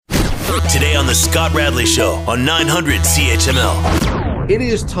Today on the Scott Radley Show on 900 CHML. It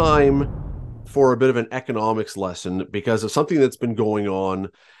is time for a bit of an economics lesson because of something that's been going on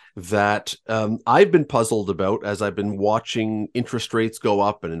that I've been puzzled about as I've been watching interest rates go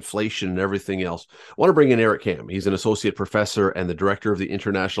up and inflation and everything else. I want to bring in Eric Kam. He's an associate professor and the director of the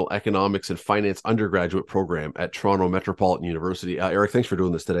International Economics and Finance undergraduate program at Toronto Metropolitan University. Eric, thanks for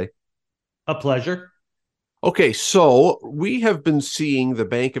doing this today. A pleasure. Okay, so we have been seeing the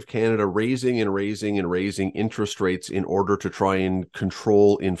Bank of Canada raising interest rates in order to try and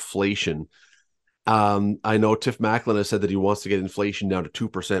control inflation. I know Tiff Macklin has said that he wants to get inflation down to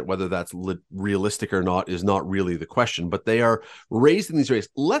 2%. Whether that's realistic or not is not really the question, but they are raising these rates.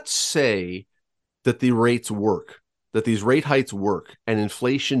 Let's say that the rates work, that these rate hikes work, and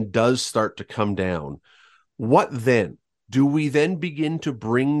inflation does start to come down. What then? Do we then begin to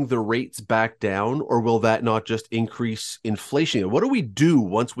bring the rates back down, or will that not just increase inflation? What do we do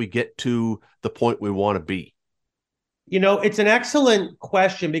once we get to the point we want to be? You know, it's an excellent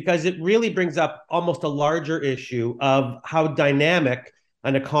question because it really brings up almost a larger issue of how dynamic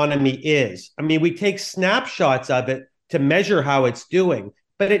an economy is. I mean, we take snapshots of it to measure how it's doing,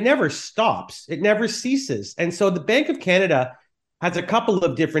 but it never stops. It never ceases. And so the Bank of Canada has a couple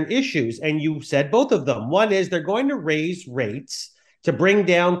of different issues, and you said both of them. One is they're going to raise rates to bring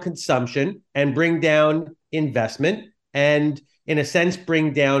down consumption and bring down investment and, in a sense,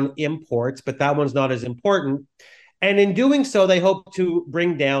 bring down imports, but that one's not as important. And in doing so, they hope to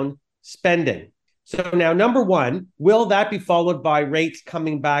bring down spending. So now, number one, will that be followed by rates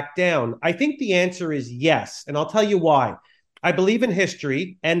coming back down? I think the answer is yes, and I'll tell you why. I believe in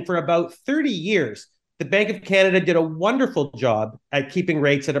history, and for about 30 years, the Bank of Canada did a wonderful job at keeping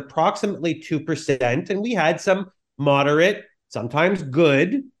rates at approximately 2%, and we had some moderate, sometimes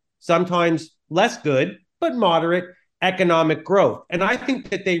good, sometimes less good, but moderate economic growth. And I think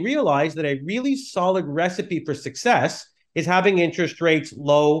that they realized that a really solid recipe for success is having interest rates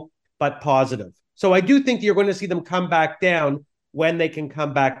low but positive. So I do think you're going to see them come back down when they can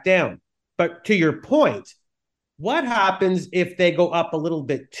come back down. But to your point, what happens if they go up a little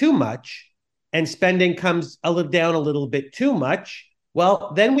bit too much and spending comes down a little bit too much?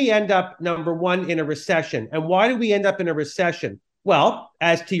 Well, then we end up, number one, in a recession. And why do we end up in a recession? Well,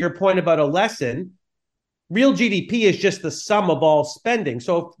 as to your point about a lesson, real GDP is just the sum of all spending.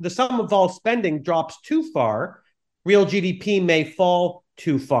 So if the sum of all spending drops too far, real GDP may fall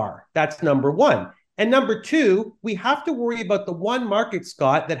too far. That's number one. And number two, we have to worry about the one market,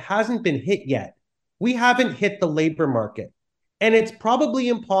 Scott, that hasn't been hit yet. We haven't hit the labor market. And it's probably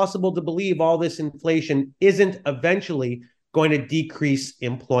impossible to believe all this inflation isn't eventually going to decrease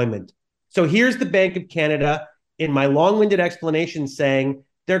employment. So here's the Bank of Canada in my long-winded explanation saying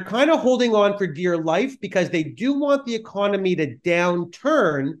they're kind of holding on for dear life because they do want the economy to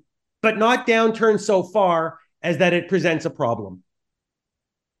downturn, but not downturn so far as that it presents a problem.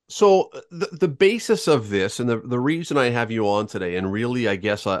 So the basis of this, and the reason I have you on today, and really, I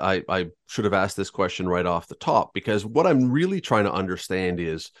guess I should have asked this question right off the top, because what I'm really trying to understand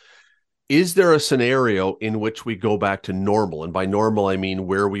is there a scenario in which we go back to normal? And by normal, I mean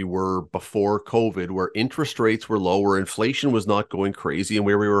where we were before COVID, where interest rates were low, where inflation was not going crazy, and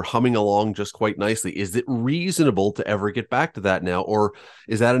where we were humming along just quite nicely. Is it reasonable to ever get back to that now, or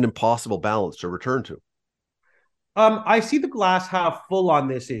is that an impossible balance to return to? I see the glass half full on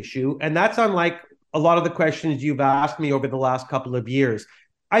this issue, and that's unlike a lot of the questions you've asked me over the last couple of years.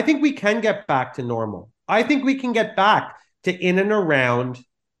 I think we can get back to normal. I think we can get back to in and around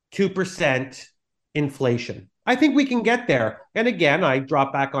 2% inflation. I think we can get there. And again, I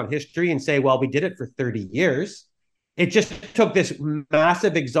drop back on history and say, well, we did it for 30 years. It just took this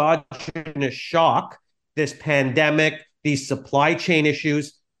massive exogenous shock, this pandemic, these supply chain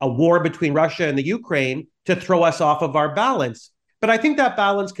issues, a war between Russia and the Ukraine to throw us off of our balance. But I think that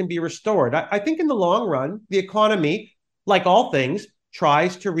balance can be restored. I think in the long run, the economy, like all things,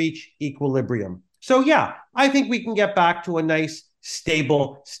 tries to reach equilibrium. So yeah, I think we can get back to a nice,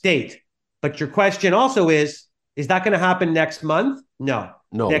 stable state. But your question also is that going to happen next month? No.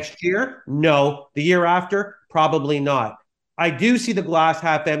 Next year? No. The year after? Probably not. I do see the glass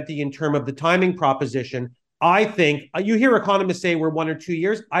half empty in terms of the timing proposition. I think you hear economists say we're 1 or 2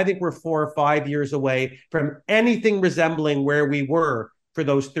 years. I think we're 4 or 5 years away from anything resembling where we were for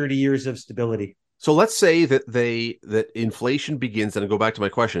those 30 years of stability. So let's say that inflation begins, and I go back to my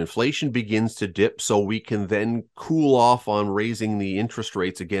question, inflation begins to dip so we can then cool off on raising the interest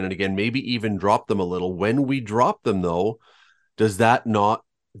rates again and again, maybe even drop them a little. When we drop them, though, does that not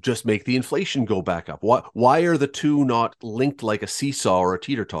just make the inflation go back up? Why are the two not linked like a seesaw or a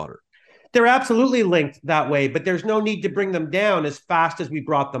teeter-totter? They're absolutely linked that way, but there's no need to bring them down as fast as we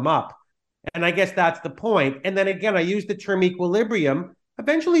brought them up. And I guess that's the point. And then again, I use the term equilibrium.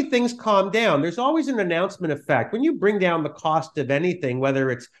 Eventually, things calm down. There's always an announcement effect. When you bring down the cost of anything, whether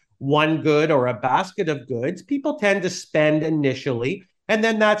it's one good or a basket of goods, people tend to spend initially, and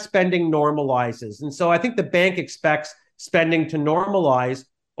then that spending normalizes. And so I think the bank expects spending to normalize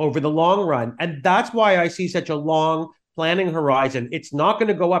over the long run. And that's why I see such a long planning horizon. It's not going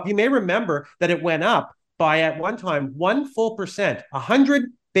to go up. You may remember that it went up by at one time 1%, 100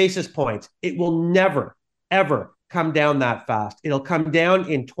 basis points. It will never, ever come down that fast. It'll come down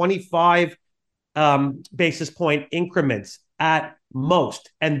in 25 basis point increments at most.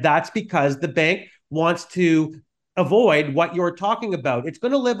 And that's because the bank wants to avoid what you're talking about. It's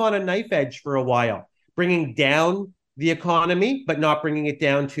going to live on a knife edge for a while, bringing down the economy, but not bringing it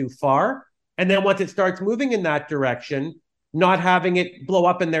down too far. And then once it starts moving in that direction, not having it blow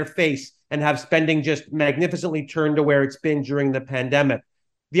up in their face and have spending just magnificently turn to where it's been during the pandemic.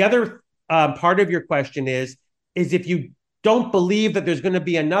 The other part of your question is if you don't believe that there's going to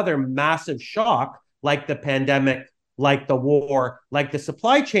be another massive shock like the pandemic, like the war, like the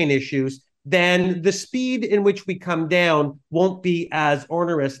supply chain issues, then the speed in which we come down won't be as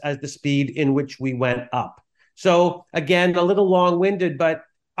onerous as the speed in which we went up. So again, a little long-winded, but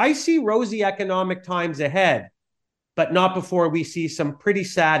I see rosy economic times ahead, but not before we see some pretty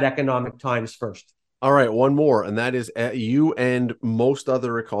sad economic times first. All right, one more, and that is you and most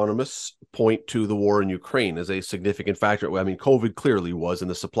other economists point to the war in Ukraine as a significant factor. I mean, COVID clearly was, and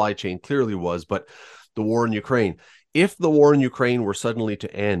the supply chain clearly was, but the war in Ukraine. If the war in Ukraine were suddenly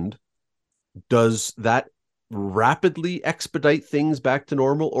to end, does that rapidly expedite things back to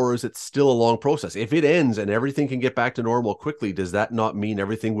normal, or is it still a long process? If it ends and everything can get back to normal quickly, does that not mean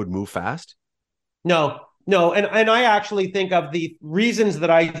everything would move fast? No. And I actually think of the reasons that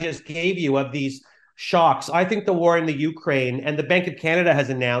I just gave you of these shocks. I think the war in the Ukraine, and the Bank of Canada has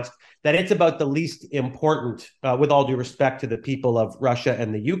announced that it's about the least important, with all due respect to the people of Russia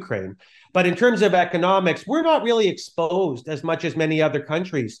and the Ukraine. But in terms of economics, we're not really exposed as much as many other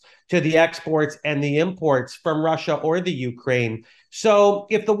countries to the exports and the imports from Russia or the Ukraine. So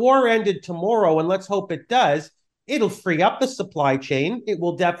if the war ended tomorrow, and let's hope it does, it'll free up the supply chain. It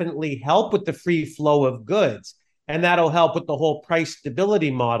will definitely help with the free flow of goods, and that'll help with the whole price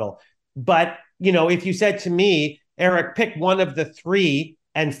stability model. But if you said to me, Eric, pick one of the three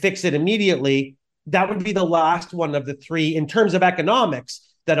and fix it immediately, that would be the last one of the three in terms of economics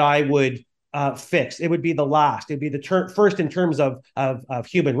that I would fix. It would be the last. It'd be the first in terms of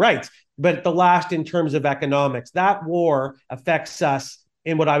human rights, but the last in terms of economics. That war affects us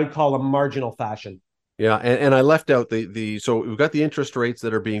in what I would call a marginal fashion. Yeah, and I left out so we've got the interest rates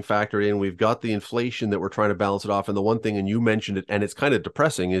that are being factored in. We've got the inflation that we're trying to balance it off. And the one thing, and you mentioned it, and it's kind of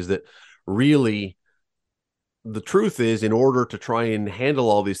depressing, is that really the truth is, in order to try and handle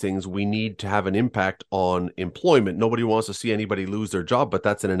all these things, we need to have an impact on employment. Nobody wants to see anybody lose their job, but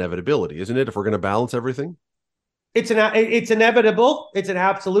that's an inevitability, isn't it? If we're going to balance everything, it's inevitable. It's an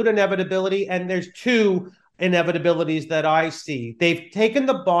absolute inevitability, and there's two inevitabilities that I see. They've taken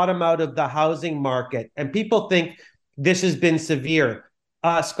the bottom out of the housing market, and people think this has been severe.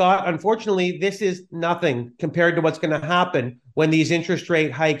 Scott, unfortunately, this is nothing compared to what's going to happen when these interest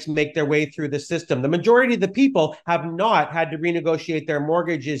rate hikes make their way through the system. The majority of the people have not had to renegotiate their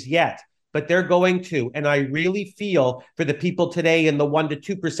mortgages yet, but they're going to. And I really feel for the people today in the 1%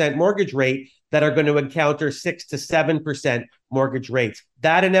 to 2% mortgage rate that are going to encounter 6 to 7% mortgage rates.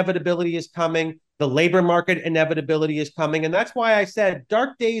 That inevitability is coming. The labor market inevitability is coming. And that's why I said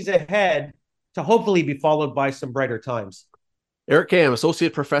dark days ahead, to hopefully be followed by some brighter times. Eric Kam,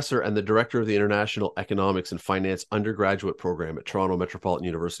 Associate Professor and the Director of the International Economics and Finance Undergraduate Program at Toronto Metropolitan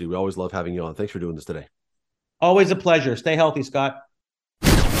University. We always love having you on. Thanks for doing this today. Always a pleasure. Stay healthy, Scott.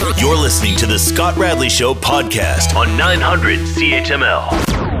 You're listening to the Scott Radley Show podcast on 900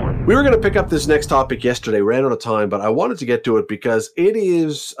 CHML. We were going to pick up this next topic yesterday, ran out of time, but I wanted to get to it because it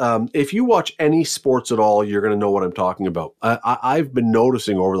is, if you watch any sports at all, you're going to know what I'm talking about. I've been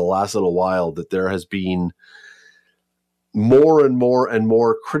noticing over the last little while that there has been more and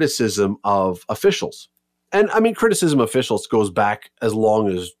more criticism of officials. And I mean, criticism of officials goes back as long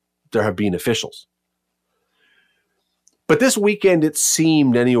as there have been officials. But this weekend, it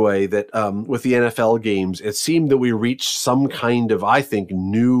seemed anyway that with the NFL games, it seemed that we reached some kind of, I think,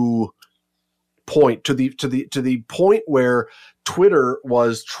 new point to the point where Twitter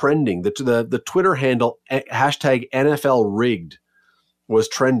was trending. The Twitter handle hashtag NFL rigged was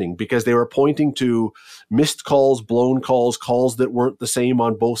trending because they were pointing to missed calls, blown calls, calls that weren't the same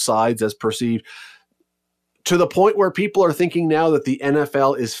on both sides as perceived, to the point where people are thinking now that the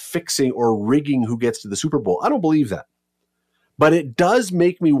NFL is fixing or rigging who gets to the Super Bowl. I don't believe that. But it does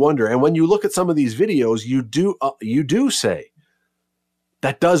make me wonder. And when you look at some of these videos, you do say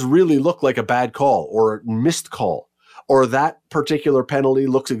that does really look like a bad call or a missed call, or that particular penalty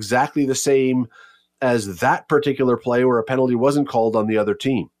looks exactly the same as that particular play where a penalty wasn't called on the other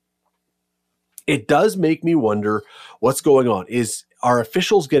team. It does make me wonder what's going on. Are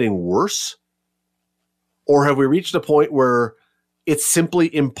officials getting worse? Or have we reached a point where it's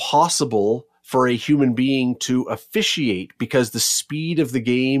simply impossible for a human being to officiate because the speed of the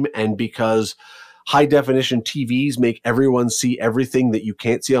game and because high definition TVs make everyone see everything that you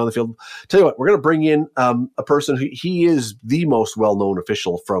can't see on the field? Tell you what, we're going to bring in a person who he is the most well-known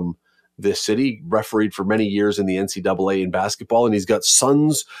official from this city, refereed for many years in the NCAA in basketball, and he's got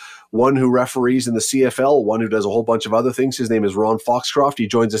sons, one who referees in the CFL, one who does a whole bunch of other things. His name is Ron Foxcroft. He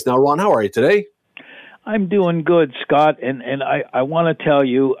joins us now. Ron, how are you today? I'm doing good, Scott, and I want to tell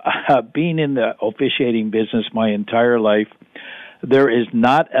you, being in the officiating business my entire life, there is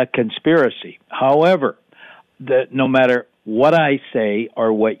not a conspiracy. However, no matter what I say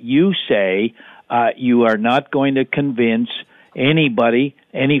or what you say, you are not going to convince anybody,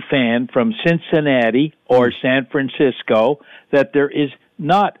 any fan from Cincinnati or San Francisco that there is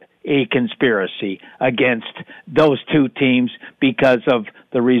not a conspiracy against those two teams because of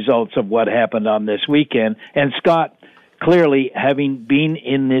the results of what happened on this weekend. And Scott, clearly, having been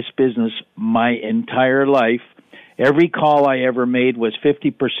in this business my entire life, every call I ever made was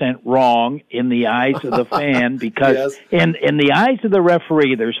 50% wrong in the eyes of the fan because yes. in the eyes of the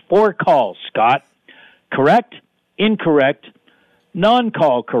referee, there's 4 calls, Scott. Correct, incorrect,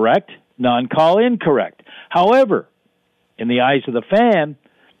 non-call correct, non-call incorrect. However, in the eyes of the fan,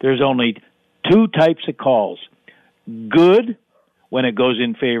 there's only 2 types of calls. Good, when it goes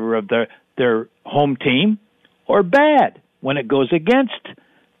in favor of their home team, or bad, when it goes against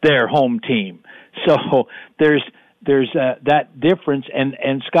their home team. So there's that difference.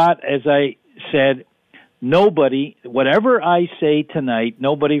 And Scott, as I said, nobody, whatever I say tonight,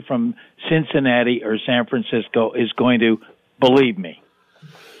 nobody from Cincinnati or San Francisco is going to believe me.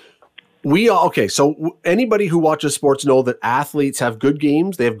 So anybody who watches sports know that athletes have good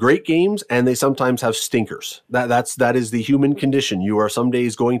games, they have great games, and they sometimes have stinkers. That is the human condition. You are some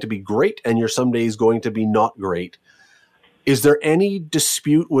days going to be great, and you're some days going to be not great. Is there any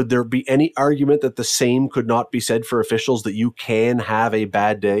dispute? Would there be any argument that the same could not be said for officials, that you can have a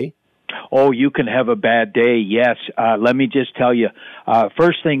bad day? Oh, you can have a bad day, yes. Let me just tell you,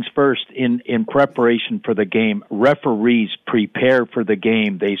 first things first, in preparation for the game, referees prepare for the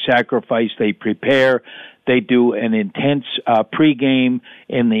game. They sacrifice, they prepare, they do an intense pregame.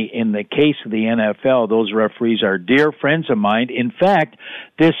 In the case of the NFL, those referees are dear friends of mine. In fact,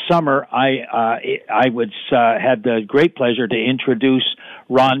 this summer, I had the great pleasure to introduce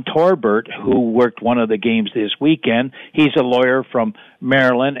Ron Torbert, who worked one of the games this weekend. He's a lawyer from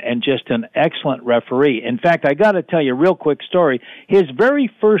Maryland and just an excellent referee. In fact, I got to tell you a real quick story. His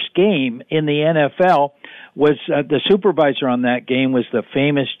very first game in the NFL was the supervisor on that game was the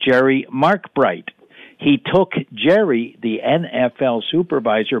famous Jerry Markbright. He took Jerry, the NFL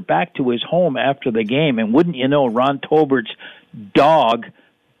supervisor, back to his home after the game, and wouldn't you know, Ron Torbert's dog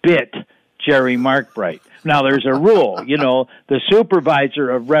bit Jerry Markbright. Now, there's a rule, the supervisor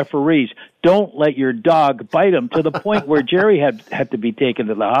of referees, don't let your dog bite him, to the point where Jerry had to be taken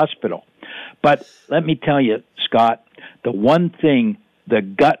to the hospital. But let me tell you, Scott, the one thing, the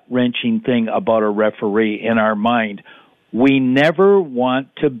gut-wrenching thing about a referee in our mind, we never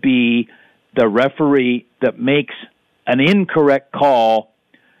want to be the referee that makes an incorrect call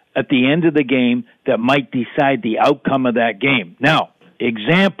at the end of the game that might decide the outcome of that game. Now,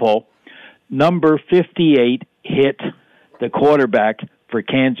 example, number 58 hit the quarterback for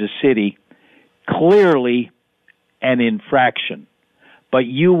Kansas City, clearly an infraction. But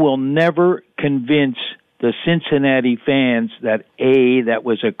you will never convince the Cincinnati fans that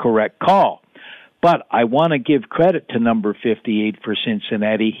was a correct call. But I want to give credit to number 58 for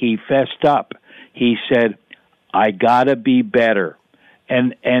Cincinnati. He fessed up. He said, I got to be better.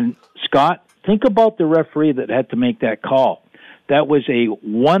 And Scott, think about the referee that had to make that call. That was a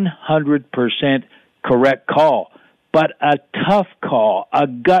 100% correct call, but a tough call, a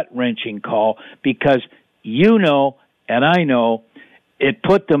gut-wrenching call, because and I know, it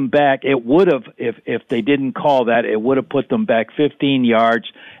put them back. It would have, if they didn't call that, it would have put them back 15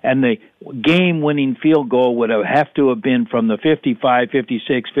 yards, and the game-winning field goal would have to have been from the 55,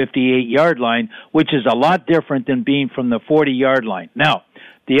 56, 58-yard line, which is a lot different than being from the 40-yard line. Now,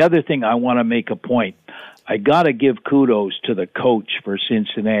 the other thing I want to make a point, I got to give kudos to the coach for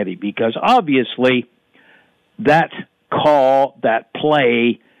Cincinnati, because obviously that call, that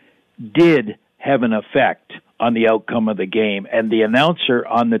play, did have an effect on the outcome of the game. And the announcer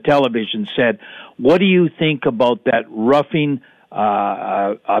on the television said, "What do you think about that roughing,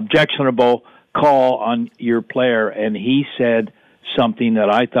 objectionable call on your player?" And he said something that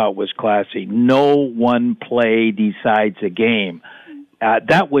I thought was classy. "No one play decides a game."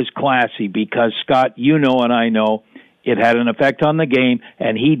 That was classy because, Scott, you know and I know, it had an effect on the game,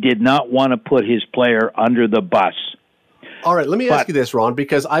 and he did not want to put his player under the bus. All right, let me ask you this, Ron,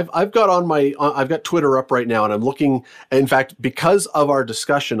 because I've got Twitter up right now, and I'm looking. In fact, because of our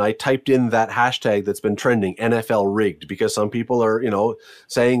discussion, I typed in that hashtag that's been trending, NFL rigged, because some people are,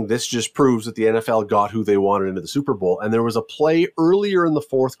 saying this just proves that the NFL got who they wanted into the Super Bowl. And there was a play earlier in the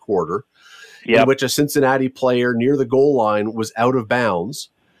fourth quarter in which a Cincinnati player near the goal line was out of bounds.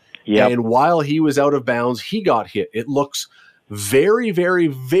 Yep. And while he was out of bounds, he got hit. It looks very, very,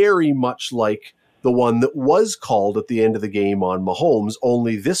 very much like the one that was called at the end of the game on Mahomes,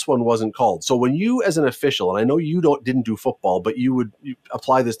 only this one wasn't called. So when you, as an official, and I know you didn't do football, but you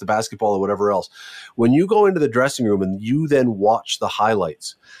apply this to basketball or whatever else, when you go into the dressing room and you then watch the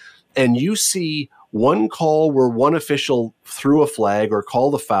highlights and you see one call where one official threw a flag or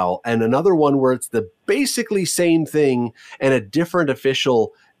called a foul and another one where it's the basically same thing and a different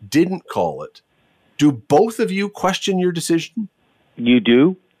official didn't call it, do both of you question your decision? You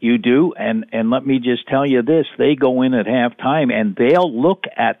do. You do, and let me just tell you this, they go in at halftime and they'll look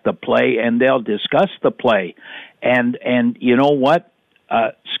at the play and they'll discuss the play. And you know what,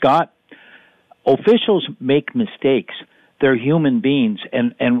 Scott? Officials make mistakes. They're human beings.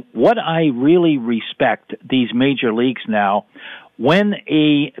 And what I really respect these major leagues now, when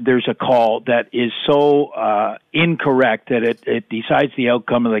there's a call that is so incorrect that it decides the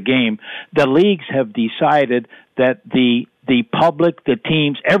outcome of the game, the leagues have decided that the public, the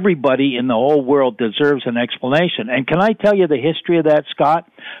teams, everybody in the whole world deserves an explanation. And can I tell you the history of that, Scott?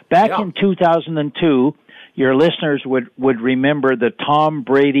 Back in 2002, your listeners would remember the Tom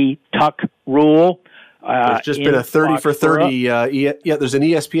Brady tuck rule. There's just been a 30 for 30. There's an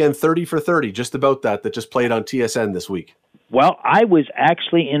ESPN 30 for 30 just about that just played on TSN this week. Well, I was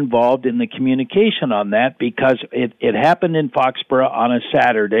actually involved in the communication on that because it happened in Foxborough on a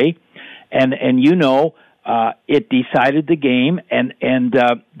Saturday, and it decided the game, and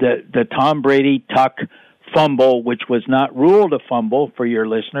the Tom Brady tuck fumble, which was not ruled a fumble for your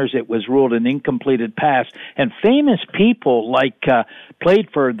listeners, it was ruled an incompleted pass. And famous people like played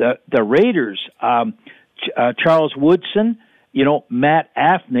for the Raiders, Charles Woodson, Matt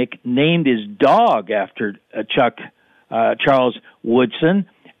Afnick named his dog after Charles Woodson,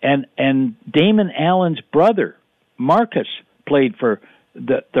 and Damon Allen's brother, Marcus, played for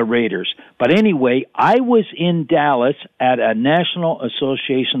the Raiders. But anyway, I was in Dallas at a National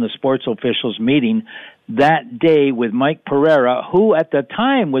Association of Sports Officials meeting that day with Mike Pereira, who at the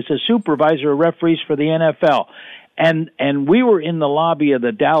time was a supervisor of referees for the NFL. And we were in the lobby of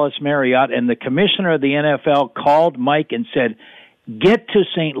the Dallas Marriott, and the commissioner of the NFL called Mike and said, "Get to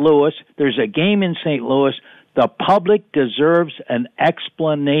St. Louis. There's a game in St. Louis. The public deserves an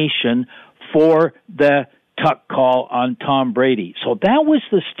explanation for the tuck call on Tom Brady." So that was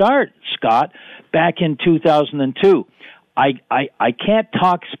the start, Scott, back in 2002. I can't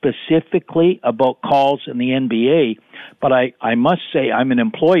talk specifically about calls in the NBA, but I must say I'm an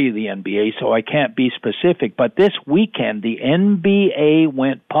employee of the NBA, so I can't be specific. But this weekend, the NBA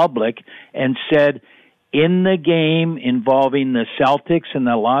went public and said, in the game involving the Celtics and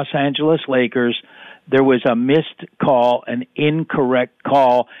the Los Angeles Lakers, there was a missed call, an incorrect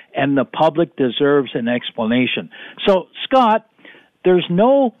call, and the public deserves an explanation. So, Scott, there's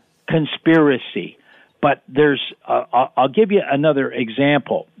no conspiracy, but I'll give you another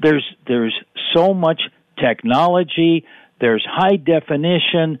example. There's so much technology, there's high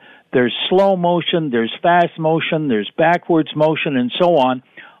definition, there's slow motion, there's fast motion, there's backwards motion, and so on.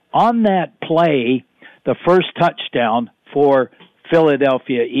 On that play, the first touchdown for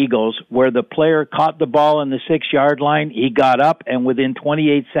Philadelphia Eagles, where the player caught the ball in the 6-yard line, he got up, and within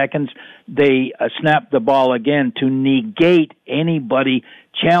 28 seconds, they snapped the ball again to negate anybody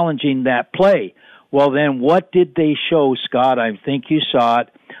challenging that play. Well, then what did they show, Scott? I think you saw it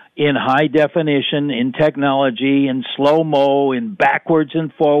in high definition, in technology, in slow-mo, in backwards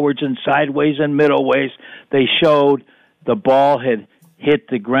and forwards and sideways and middle ways. They showed the ball had hit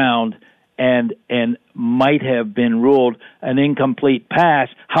the ground and might have been ruled an incomplete pass.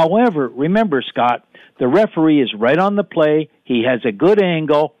 However, remember, Scott, the referee is right on the play. He has a good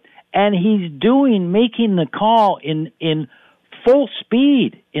angle, and he's making the call in full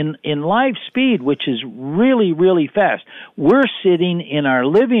speed, in live speed, which is really, really fast. We're sitting in our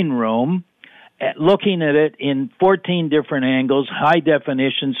living room, looking at it in 14 different angles, high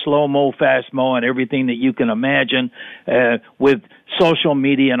definition, slow-mo, fast-mo, and everything that you can imagine with social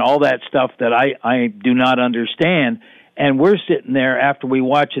media and all that stuff that I do not understand. And we're sitting there after we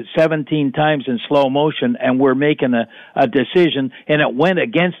watch it 17 times in slow motion, and we're making a decision, and it went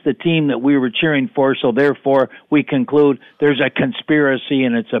against the team that we were cheering for, so therefore we conclude there's a conspiracy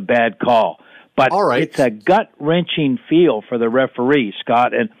and it's a bad call. But all right, it's a gut-wrenching feel for the referee,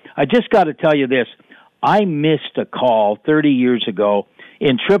 Scott. And I just got to tell you this. I missed a call 30 years ago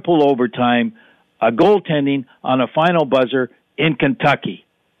in triple overtime, a goaltending on a final buzzer in Kentucky.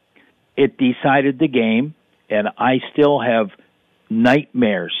 It decided the game, and I still have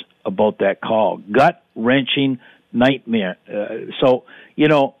nightmares about that call. Gut-wrenching nightmare. So,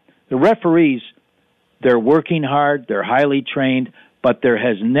 the referees, they're working hard, they're highly trained, but there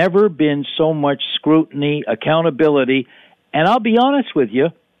has never been so much scrutiny, accountability, and I'll be honest with you,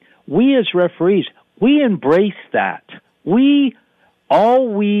 we as referees, we embrace that.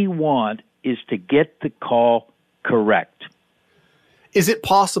 All we want is to get the call correct. Is it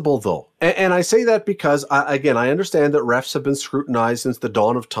possible, though? And I say that because, I understand that refs have been scrutinized since the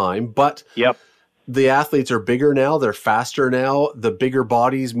dawn of time, but yep. The athletes are bigger now, they're faster now, the bigger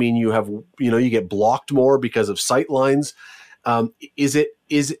bodies mean you get blocked more because of sight lines. Is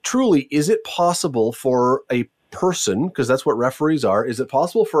it possible for a person, because that's what referees are, is it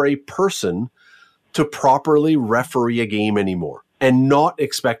possible for a person to properly referee a game anymore and not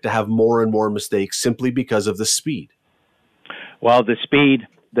expect to have more and more mistakes simply because of the speed? Well, the speed,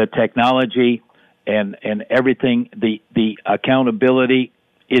 the technology, and everything, the accountability,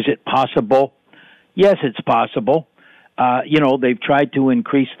 is it possible? Yes, it's possible. They've tried to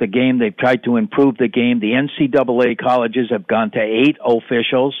increase the game. They've tried to improve the game. The NCAA colleges have gone to 8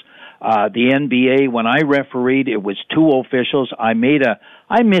 officials. The NBA, when I refereed, it was 2 officials. I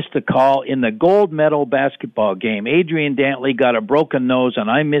missed a call in the gold medal basketball game. Adrian Dantley got a broken nose, and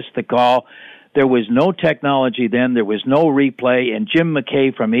I missed the call. There was no technology then. There was no replay. And Jim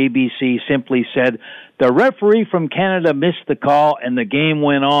McKay from ABC simply said, the referee from Canada missed the call, and the game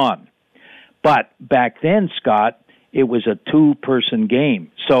went on. But back then, Scott, it was a 2-person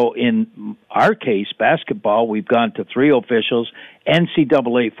game. So in our case, basketball, we've gone to 3 officials.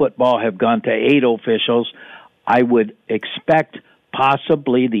 NCAA football have gone to 8 officials. I would expect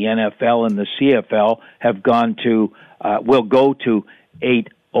possibly the NFL and the CFL have gone to, will go to 8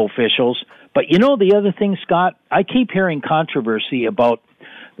 officials. But the other thing, Scott, I keep hearing controversy about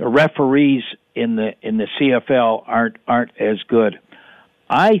the referees in the CFL aren't as good.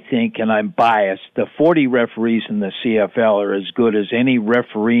 I think, and I'm biased, the 40 referees in the CFL are as good as any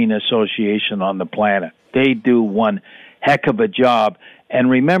refereeing association on the planet. They do one heck of a job.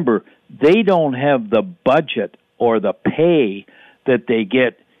 And remember, they don't have the budget or the pay that they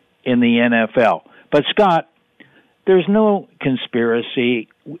get in the NFL. But, Scott, there's no conspiracy.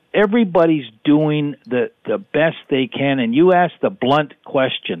 Everybody's doing the best they can. And you asked the blunt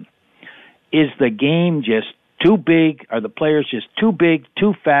question, is the game just too big? Are the players just too big,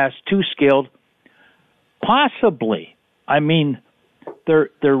 too fast, too skilled? Possibly. I mean, they're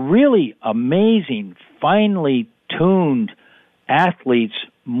really amazing, finely tuned athletes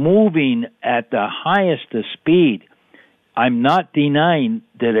moving at the highest of speed. I'm not denying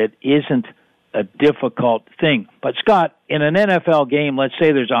that it isn't a difficult thing. But, Scott, in an NFL game, let's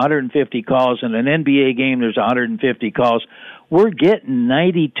say there's 150 calls. In an NBA game, there's 150 calls. We're getting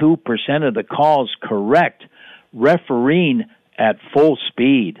 92% of the calls correct, refereeing at full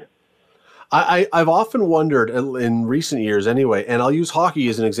speed. I've often wondered in recent years anyway, and I'll use hockey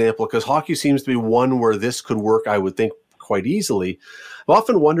as an example because hockey seems to be one where this could work, I would think, quite easily. I've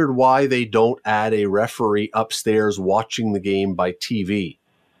often wondered why they don't add a referee upstairs watching the game by TV.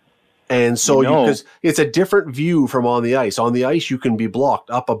 And so because it's a different view from on the ice. On the ice, you can be blocked.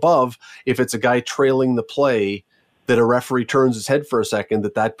 Up above, if it's a guy trailing the play, that a referee turns his head for a second,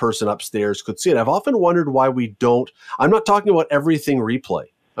 that person upstairs could see it. I've often wondered why we don't. I'm not talking about everything replay.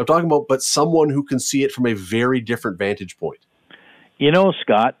 I'm talking about, but someone who can see it from a very different vantage point.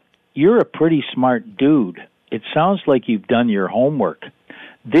 Scott, you're a pretty smart dude. It sounds like you've done your homework.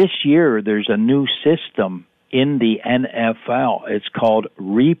 This year, there's a new system in the NFL. It's called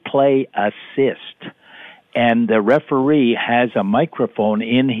replay assist. And the referee has a microphone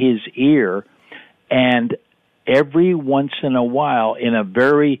in his ear, and every once in a while, in a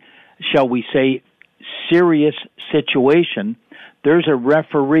very, shall we say, serious situation, there's a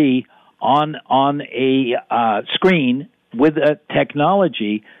referee on a screen with a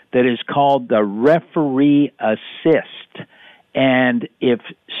technology that is called the referee assist. And if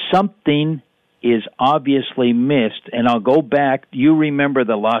something is obviously missed. And I'll go back. You remember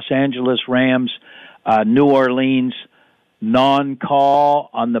the Los Angeles Rams, New Orleans non-call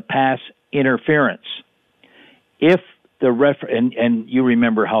on the pass interference. If the and you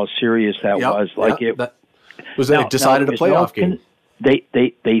remember how serious that was. Like it was it decided a playoff game.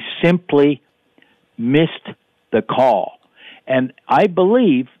 They simply missed the call. And I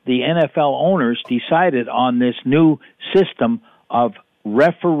believe the NFL owners decided on this new system of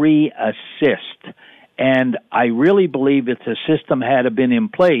referee assist. And I really believe if the system had been in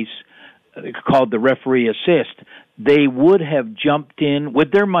place, called the referee assist, they would have jumped in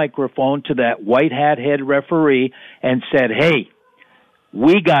with their microphone to that white hat head referee and said, hey,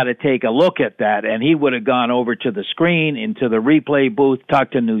 we got to take a look at that. And he would have gone over to the screen, into the replay booth,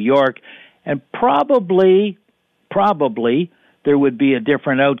 talked to New York, and probably there would be a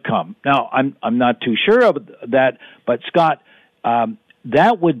different outcome. Now, I'm not too sure of that, but Scott,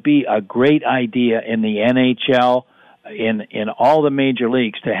 that would be a great idea in the NHL, in all the major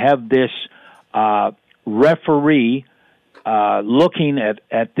leagues, to have this referee looking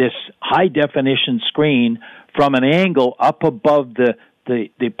at this high definition screen from an angle up above the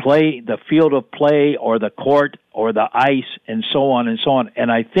field of play, or the court, or the ice, and so on and so on. And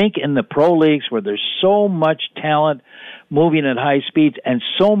I think in the pro leagues, where there's so much talent moving at high speeds and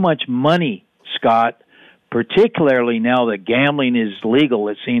so much money, Scott, particularly now that gambling is legal,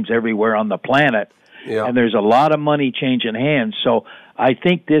 it seems, everywhere on the planet, and there's a lot of money changing hands. So I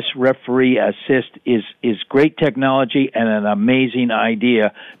think this referee assist is great technology and an amazing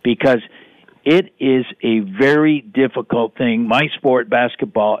idea, because it is a very difficult thing. My sport,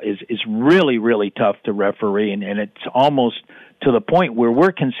 basketball, is really, really tough to referee, and it's almost to the point where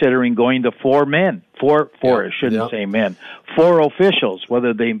we're considering going to four officials,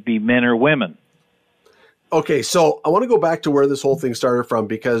 whether they be men or women. Okay, so I want to go back to where this whole thing started from,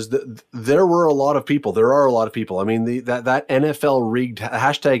 because there are a lot of people. I mean, that NFL rigged,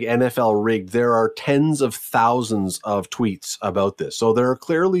 hashtag NFL rigged, there are tens of thousands of tweets about this. So there are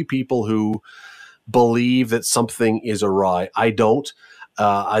clearly people who believe that something is awry. I don't.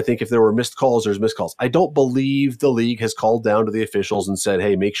 I think if there were missed calls, there's missed calls. I don't believe the league has called down to the officials and said,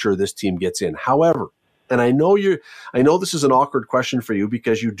 hey, make sure this team gets in. However, and I know this is an awkward question for you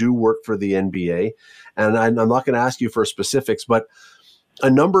because you do work for the NBA, and I'm not going to ask you for specifics, but a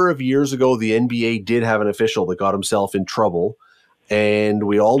number of years ago, the NBA did have an official that got himself in trouble, and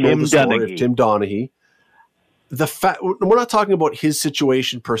we all know the story of Tim Donaghy. We're not talking about his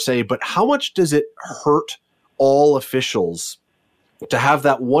situation per se, but how much does it hurt all officials to have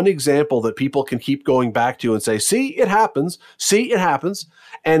that one example that people can keep going back to and say, see, it happens.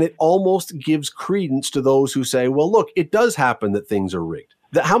 And it almost gives credence to those who say, well, look, it does happen that things are rigged.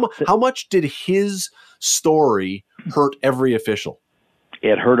 How much did his story hurt every official?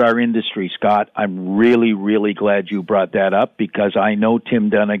 It hurt our industry, Scott. I'm really, really glad you brought that up, because I know Tim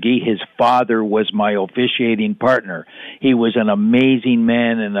Donaghy. His father was my officiating partner. He was an amazing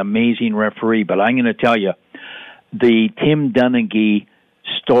man, an amazing referee. But I'm going to tell you, the Tim Donaghy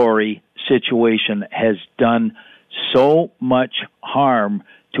situation has done so much harm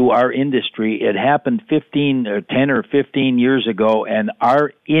to our industry. It happened 10 or 15 years ago, and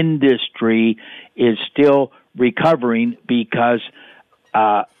our industry is still recovering because,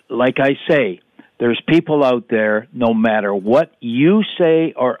 like I say, there's people out there, no matter what you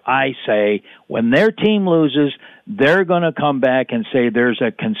say or I say, when their team loses, they're going to come back and say there's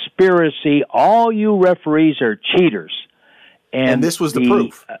a conspiracy. All you referees are cheaters. And this was the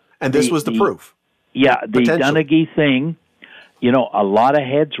proof. Proof. Yeah, the Donaghy thing, a lot of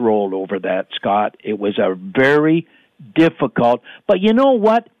heads rolled over that, Scott. It was a very difficult. But you know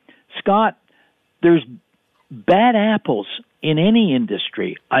what, Scott? There's bad apples in any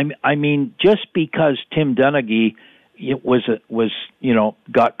industry. I mean, just because Tim Donaghy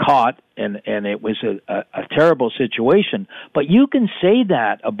got caught and it was a terrible situation. But you can say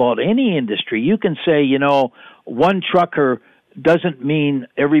that about any industry. You can say, one trucker doesn't mean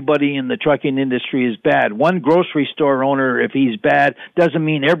everybody in the trucking industry is bad. One grocery store owner, if he's bad, doesn't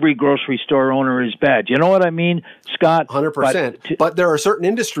mean every grocery store owner is bad. You know what I mean, Scott? 100%. But there are certain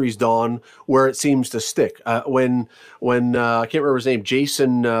industries, Don, where it seems to stick. When I can't remember his name,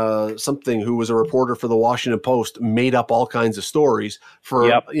 Jason something, who was a reporter for the Washington Post, made up all kinds of stories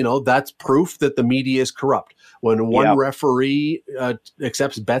for, that's proof that the media is corrupt. When one referee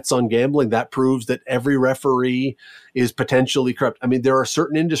accepts bets on gambling, that proves that every referee is potentially corrupt. I mean, there are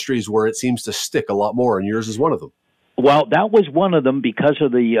certain industries where it seems to stick a lot more, and yours is one of them. Well, that was one of them because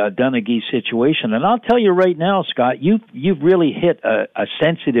of the Donaghy situation. And I'll tell you right now, Scott, you've really hit a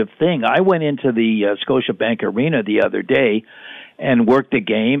sensitive thing. I went into the Scotiabank Arena the other day, and worked the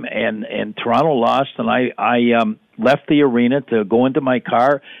game, and Toronto lost, and I left the arena to go into my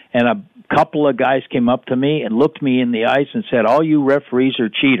car, and a couple of guys came up to me and looked me in the eyes and said, all you referees are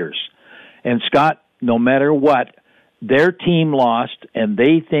cheaters. And Scott, no matter what, their team lost, and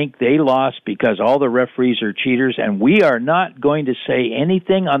they think they lost because all the referees are cheaters, and we are not going to say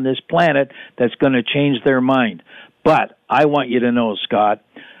anything on this planet that's going to change their mind. But I want you to know, Scott,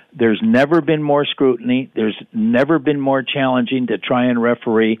 there's never been more scrutiny. There's never been more challenging to try and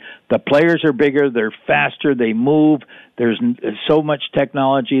referee. The players are bigger. They're faster. They move. There's so much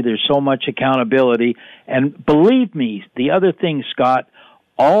technology. There's so much accountability. And believe me, the other thing, Scott,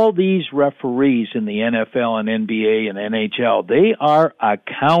 all these referees in the NFL and NBA and NHL, they are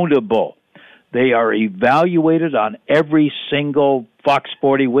accountable. They are evaluated on every single Fox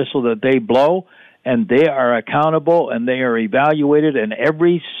 40 whistle that they blow, and they are accountable, and they are evaluated, and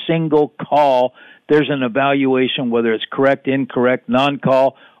every single call, there's an evaluation, whether it's correct, incorrect,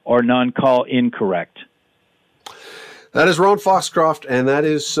 non-call, or non-call incorrect. That is Ron Foxcroft, and that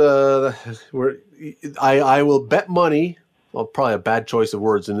is I will bet money, well, probably a bad choice of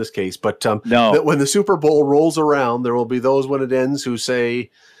words in this case, but no. That when the Super Bowl rolls around, there will be those when it ends who say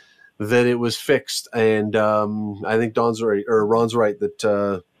that it was fixed, and I think Ron's right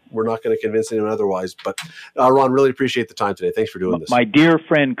that we're not going to convince anyone otherwise. But Ron, really appreciate the time today. Thanks for doing this. My dear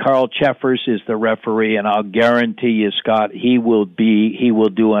friend Carl Cheffers is the referee, and I'll guarantee you, Scott, he will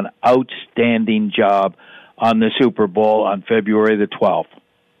do an outstanding job on the Super Bowl on February the 12th.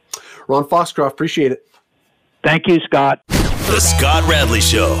 Ron Foxcroft, appreciate it. Thank you, Scott. The Scott Radley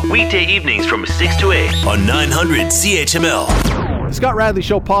Show, weekday evenings from 6 to 8 on 900 CHML. The Scott Radley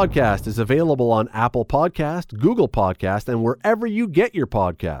Show podcast is available on Apple Podcast, Google Podcast, and wherever you get your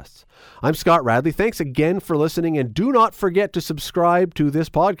podcasts. I'm Scott Radley. Thanks again for listening, and do not forget to subscribe to this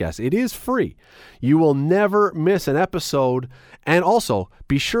podcast. It is free. You will never miss an episode, and also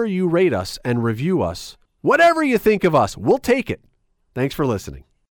be sure you rate us and review us. Whatever you think of us, we'll take it. Thanks for listening.